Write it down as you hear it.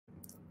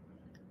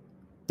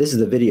This is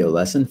the video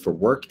lesson for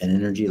Work and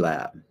Energy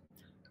Lab.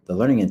 The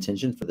learning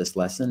intention for this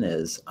lesson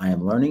is I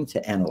am learning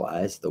to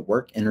analyze the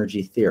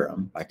work-energy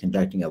theorem by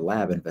conducting a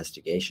lab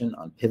investigation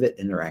on pivot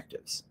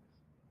interactives.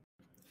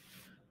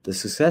 The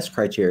success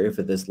criteria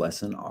for this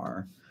lesson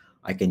are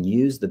I can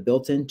use the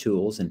built-in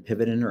tools in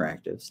pivot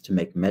interactives to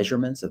make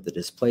measurements of the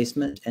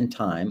displacement and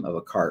time of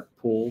a cart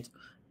pulled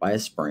by a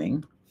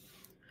spring.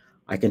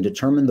 I can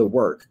determine the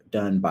work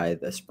done by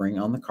the spring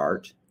on the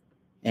cart,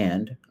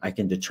 and I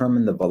can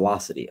determine the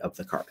velocity of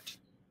the cart.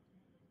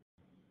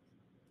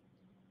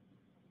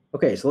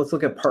 Okay, so let's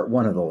look at part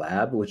one of the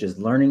lab, which is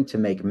learning to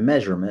make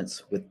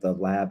measurements with the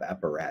lab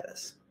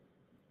apparatus.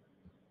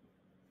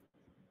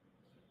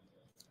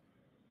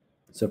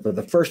 So for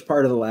the first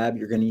part of the lab,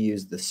 you're going to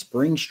use the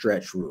spring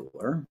stretch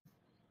ruler,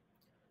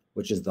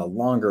 which is the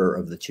longer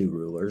of the two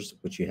rulers,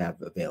 which you have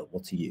available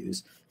to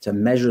use, to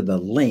measure the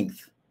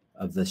length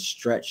of the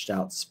stretched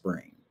out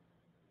spring.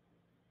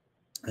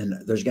 And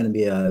there's going to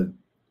be a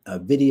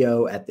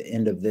video at the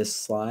end of this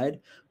slide,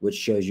 which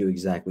shows you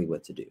exactly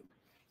what to do.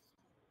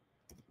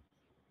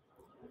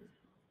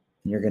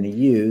 And you're going to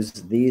use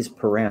these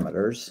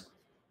parameters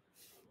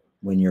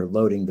when you're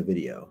loading the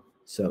video.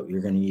 So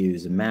you're going to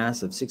use a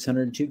mass of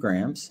 602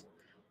 grams.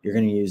 You're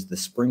going to use the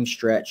spring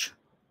stretch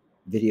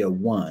video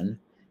 1,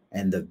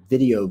 and the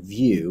video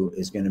view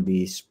is going to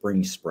be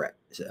spring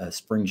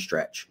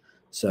stretch.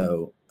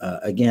 So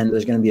again,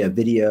 there's going to be a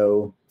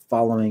video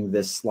following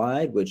this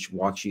slide, which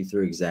walks you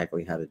through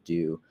exactly how to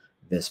do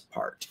this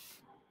part.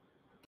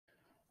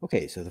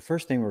 Okay, so the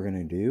first thing we're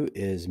going to do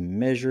is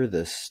measure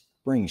the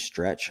spring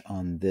stretch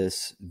on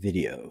this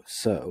video.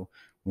 So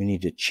we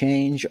need to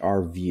change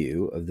our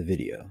view of the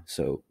video.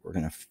 So we're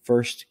going to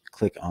first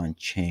click on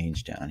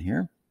change down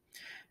here,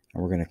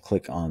 and we're going to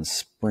click on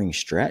spring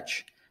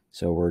stretch.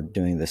 So we're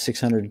doing the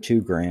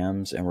 602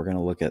 grams, and we're going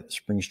to look at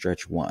spring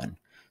stretch 1.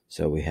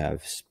 So we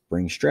have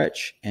spring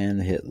stretch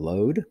and hit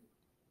load.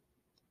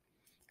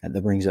 And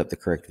that brings up the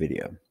correct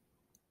video.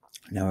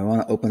 Now we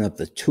want to open up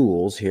the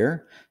tools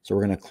here. So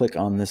we're going to click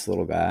on this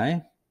little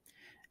guy,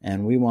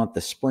 and we want the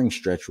spring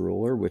stretch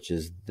ruler, which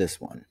is this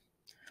one.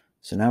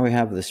 So now we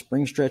have the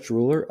spring stretch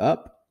ruler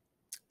up,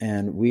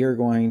 and we are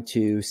going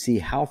to see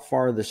how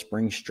far the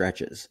spring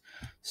stretches.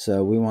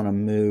 So we want to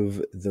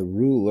move the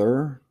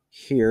ruler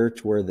here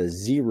to where the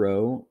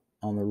 0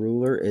 on the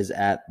ruler is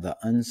at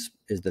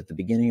the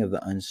beginning of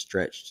the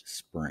unstretched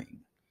spring.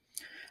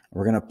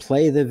 We're going to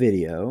play the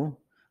video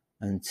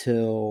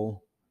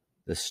until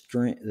the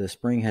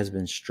spring has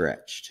been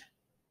stretched.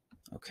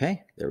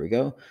 Okay, there we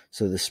go.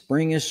 So the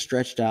spring is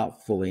stretched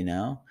out fully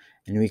now,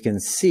 and we can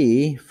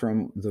see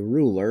from the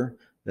ruler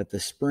that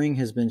the spring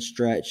has been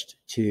stretched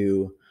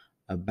to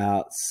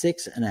about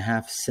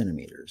 6.5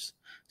 centimeters.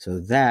 So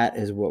that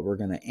is what we're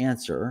going to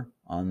answer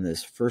on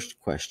this first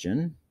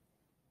question.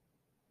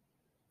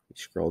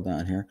 Scroll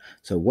down here.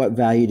 So what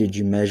value did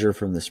you measure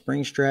from the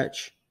spring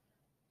stretch?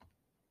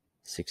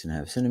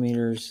 6.5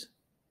 centimeters.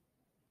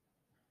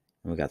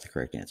 And we got the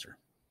correct answer.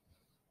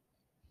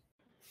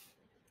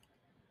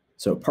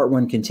 So part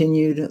one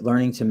continued,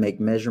 learning to make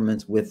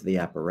measurements with the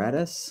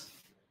apparatus.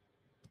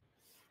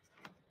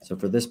 So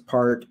for this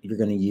part, you're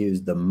going to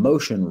use the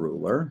motion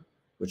ruler,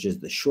 which is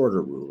the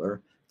shorter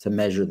ruler, to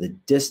measure the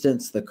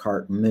distance the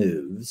cart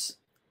moves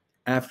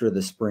after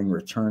the spring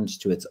returns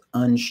to its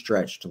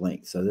unstretched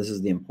length. So this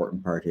is the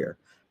important part here.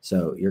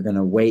 So you're going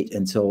to wait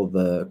until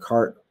the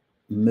cart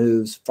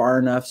moves far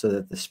enough so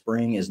that the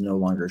spring is no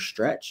longer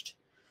stretched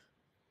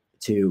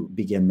to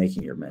begin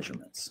making your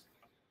measurements.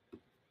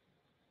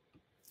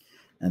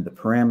 And the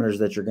parameters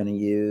that you're going to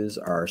use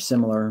are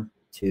similar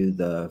to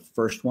the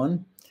first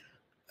one.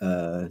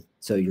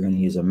 So you're going to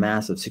use a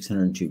mass of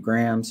 602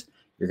 grams.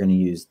 You're going to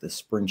use the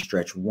spring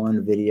stretch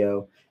 1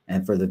 video.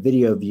 And for the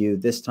video view,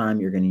 this time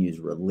you're going to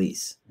use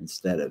release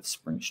instead of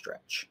spring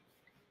stretch.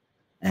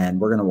 And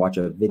we're going to watch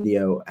a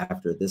video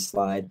after this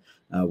slide,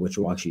 which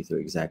walks you through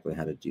exactly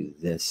how to do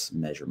this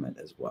measurement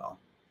as well.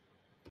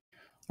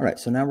 All right,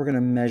 so now we're going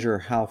to measure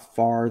how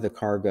far the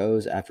car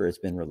goes after it's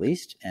been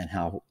released and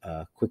how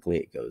quickly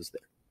it goes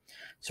there.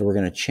 So we're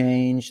going to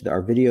change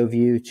our video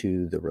view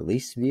to the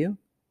release view.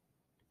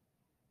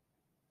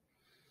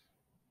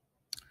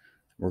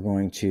 We're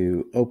going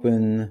to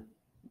open,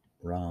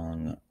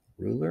 wrong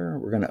ruler.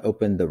 We're going to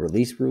open the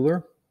release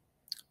ruler.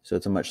 So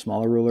it's a much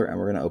smaller ruler, and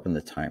we're going to open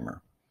the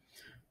timer.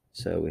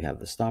 So we have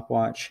the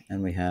stopwatch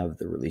and we have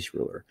the release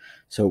ruler.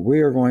 So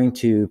we are going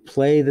to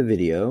play the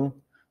video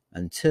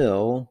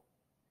until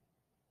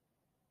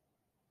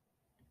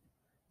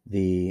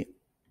the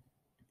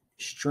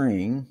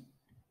string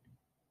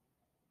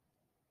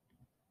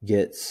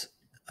gets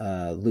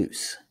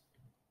loose.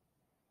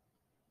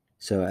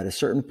 So at a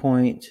certain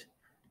point,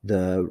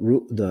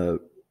 the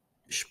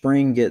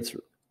spring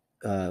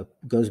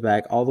goes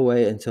back all the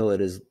way until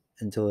it is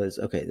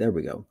okay. There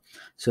we go.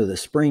 So the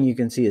spring, you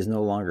can see, is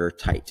no longer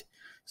tight.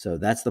 So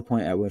that's the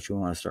point at which we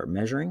want to start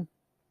measuring.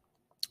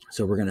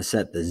 So we're going to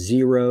set the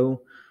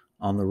 0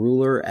 on the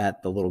ruler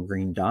at the little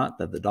green dot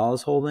that the doll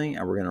is holding,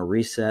 and we're going to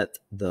reset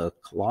the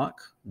clock,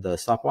 the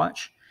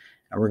stopwatch,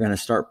 and we're going to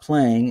start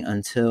playing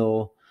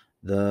until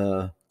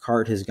the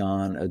cart has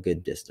gone a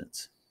good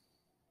distance.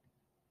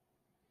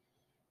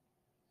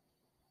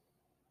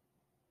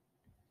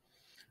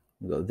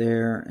 We'll go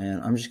there,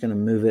 and I'm just going to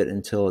move it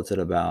until it's at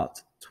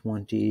about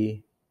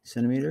 20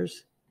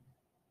 centimeters.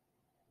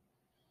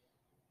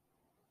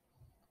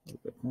 A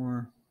little bit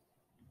more.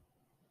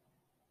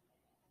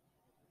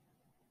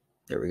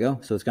 There we go.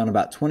 So it's gone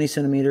about 20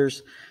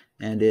 centimeters,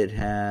 and it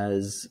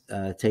has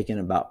taken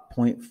about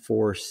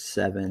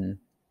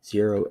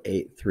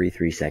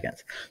 0.470833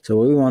 seconds. So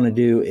what we want to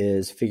do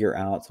is figure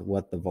out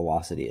what the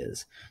velocity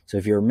is. So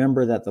if you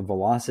remember that the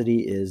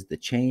velocity is the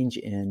change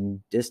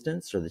in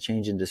distance or the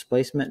change in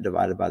displacement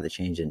divided by the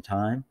change in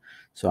time.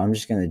 So I'm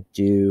just going to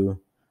do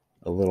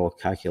a little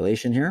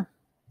calculation here.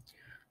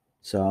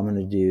 So I'm going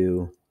to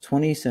do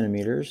 20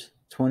 centimeters,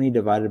 20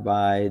 divided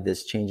by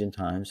this change in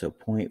time, so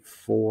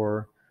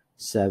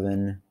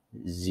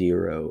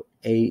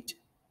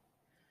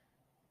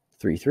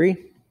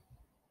 0.470833,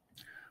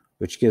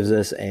 which gives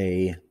us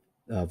a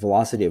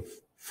velocity of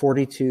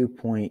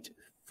 42.47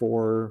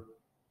 or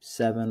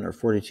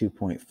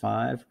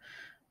 42.5.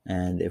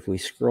 And if we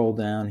scroll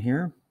down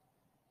here,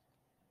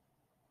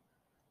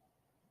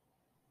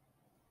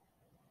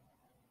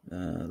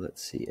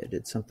 let's see, I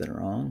did something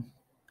wrong.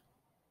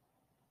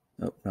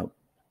 Oh, nope.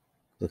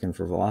 Looking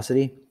for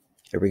velocity.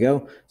 There we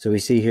go. So we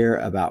see here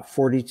about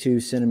 42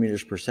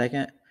 centimeters per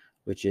second,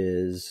 which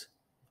is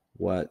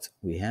what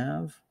we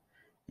have.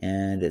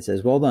 And it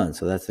says, well done.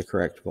 So that's the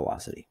correct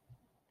velocity.